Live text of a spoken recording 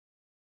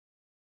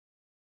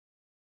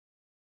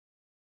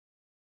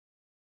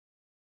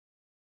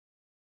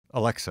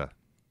Alexa,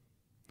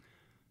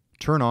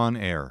 turn on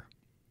air.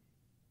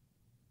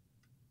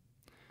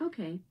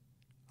 Okay.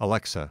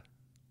 Alexa,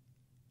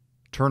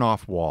 turn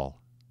off wall.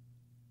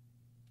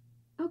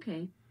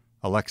 Okay.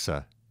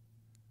 Alexa,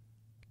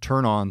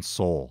 turn on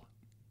soul.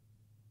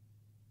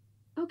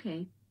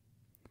 Okay.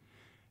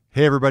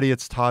 Hey everybody,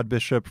 it's Todd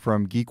Bishop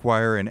from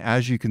GeekWire, and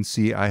as you can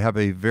see, I have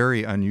a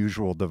very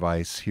unusual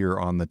device here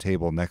on the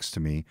table next to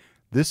me.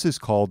 This is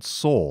called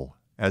Soul,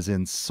 as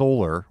in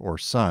solar or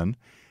sun,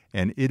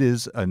 and it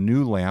is a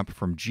new lamp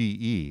from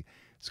GE.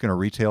 It's going to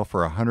retail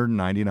for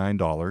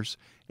 $199,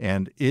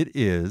 and it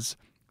is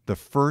the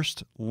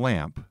first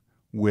lamp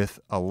with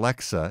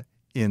Alexa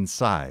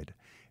inside.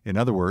 In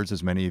other words,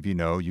 as many of you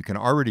know, you can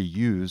already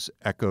use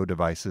Echo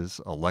devices,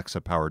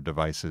 Alexa-powered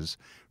devices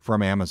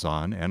from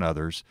Amazon and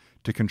others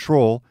to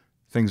control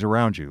things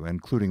around you,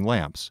 including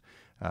lamps,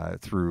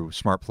 through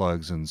smart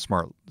plugs and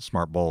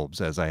smart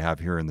bulbs, as I have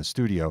here in the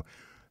studio.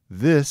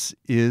 This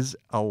is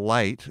a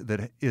light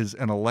that is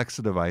an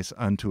Alexa device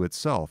unto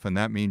itself, and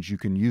that means you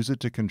can use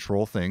it to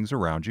control things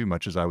around you,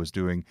 much as I was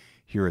doing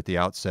here at the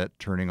outset,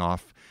 turning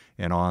off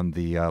and on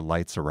the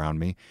lights around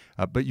me.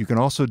 But you can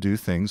also do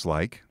things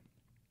like,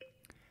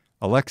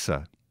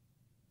 Alexa,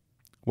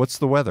 what's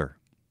the weather?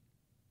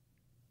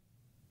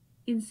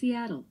 In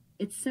Seattle,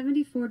 it's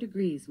 74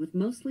 degrees with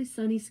mostly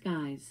sunny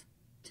skies.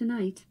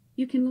 Tonight,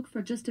 you can look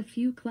for just a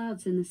few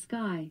clouds in the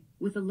sky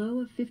with a low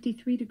of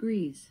 53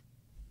 degrees.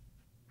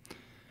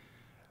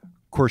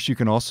 Of course, you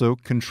can also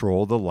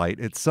control the light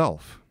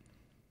itself.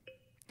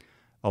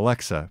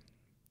 Alexa,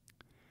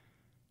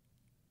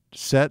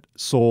 set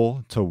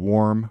Soul to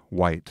warm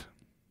white.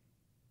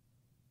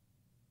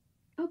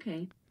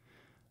 Okay.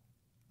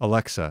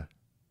 Alexa,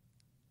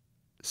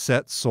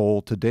 set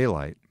Soul to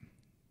daylight.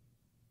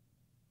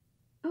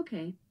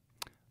 Okay.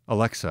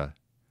 Alexa,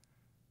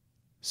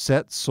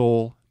 set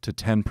Soul to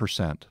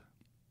 10%.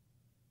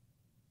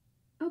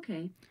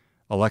 Okay.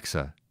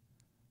 Alexa,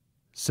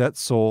 set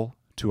Soul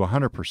to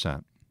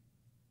 100%.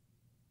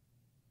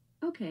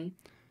 Okay.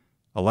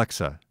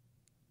 Alexa,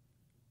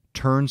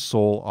 turn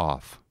Soul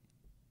off.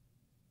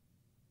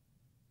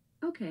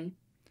 Okay.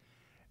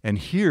 And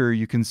here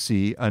you can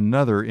see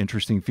another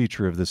interesting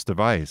feature of this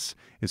device.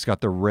 It's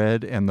got the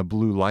red and the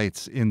blue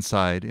lights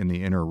inside in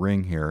the inner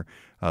ring here.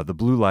 The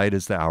blue light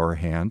is the hour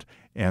hand,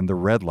 and the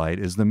red light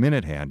is the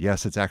minute hand.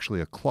 Yes, it's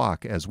actually a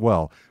clock as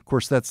well. Of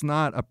course, that's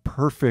not a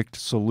perfect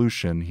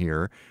solution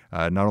here.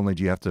 Not only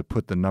do you have to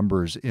put the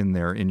numbers in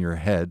there in your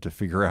head to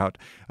figure out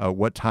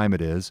what time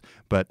it is,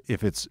 but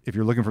if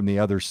you're looking from the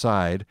other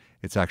side,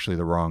 it's actually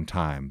the wrong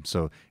time.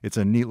 So it's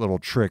a neat little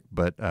trick,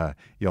 but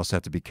you also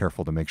have to be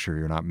careful to make sure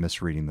you're not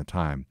misreading the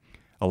time.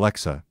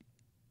 Alexa,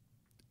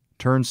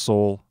 turn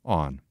Soul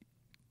on.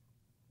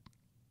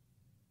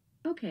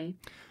 Okay.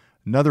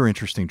 Another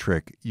interesting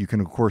trick, you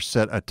can, of course,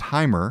 set a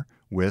timer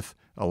with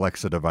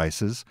Alexa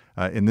devices.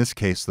 In this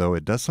case, though,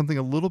 it does something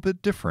a little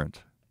bit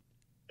different.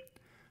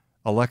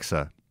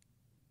 Alexa,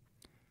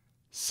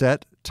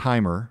 set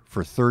timer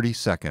for 30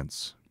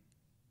 seconds.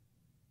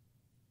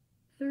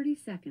 30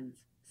 seconds,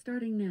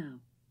 starting now.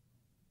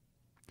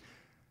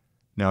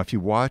 Now, if you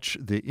watch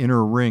the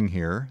inner ring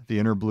here, the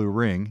inner blue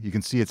ring, you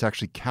can see it's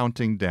actually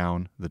counting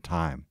down the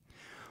time.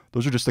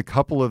 Those are just a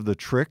couple of the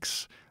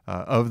tricks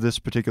of this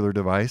particular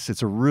device.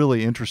 It's a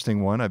really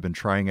interesting one. I've been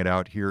trying it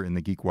out here in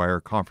the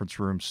GeekWire conference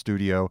room,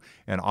 studio,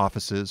 and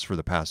offices for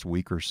the past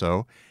week or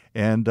so,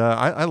 and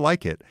I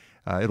like it.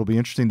 It'll be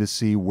interesting to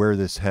see where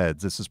this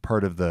heads. This is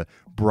part of the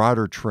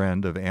broader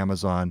trend of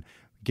Amazon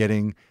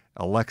getting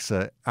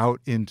Alexa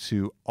out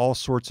into all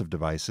sorts of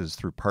devices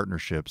through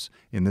partnerships,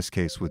 in this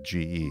case with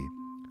GE.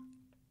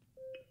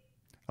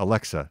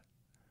 Alexa,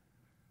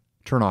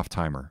 turn off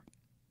timer.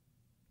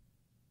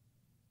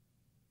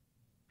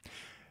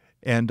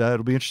 And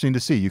it'll be interesting to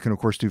see. You can, of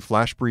course, do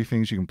flash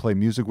briefings. You can play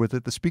music with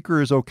it. The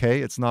speaker is okay.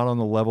 It's not on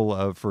the level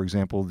of, for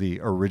example, the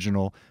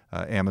original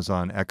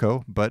Amazon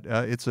Echo, but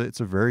it's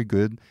a very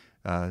good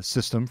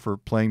system for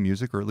playing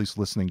music, or at least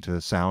listening to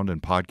sound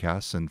and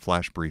podcasts and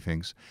flash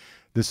briefings.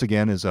 This,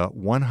 again, is a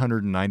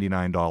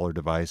 $199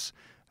 device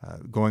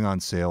going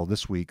on sale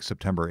this week,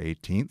 September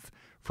 18th.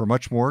 For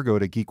much more, go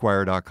to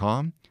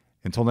geekwire.com.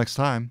 Until next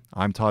time,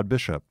 I'm Todd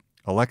Bishop.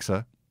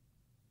 Alexa,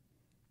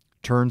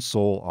 turn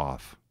Soul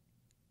off.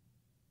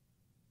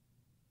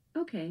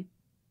 Okay.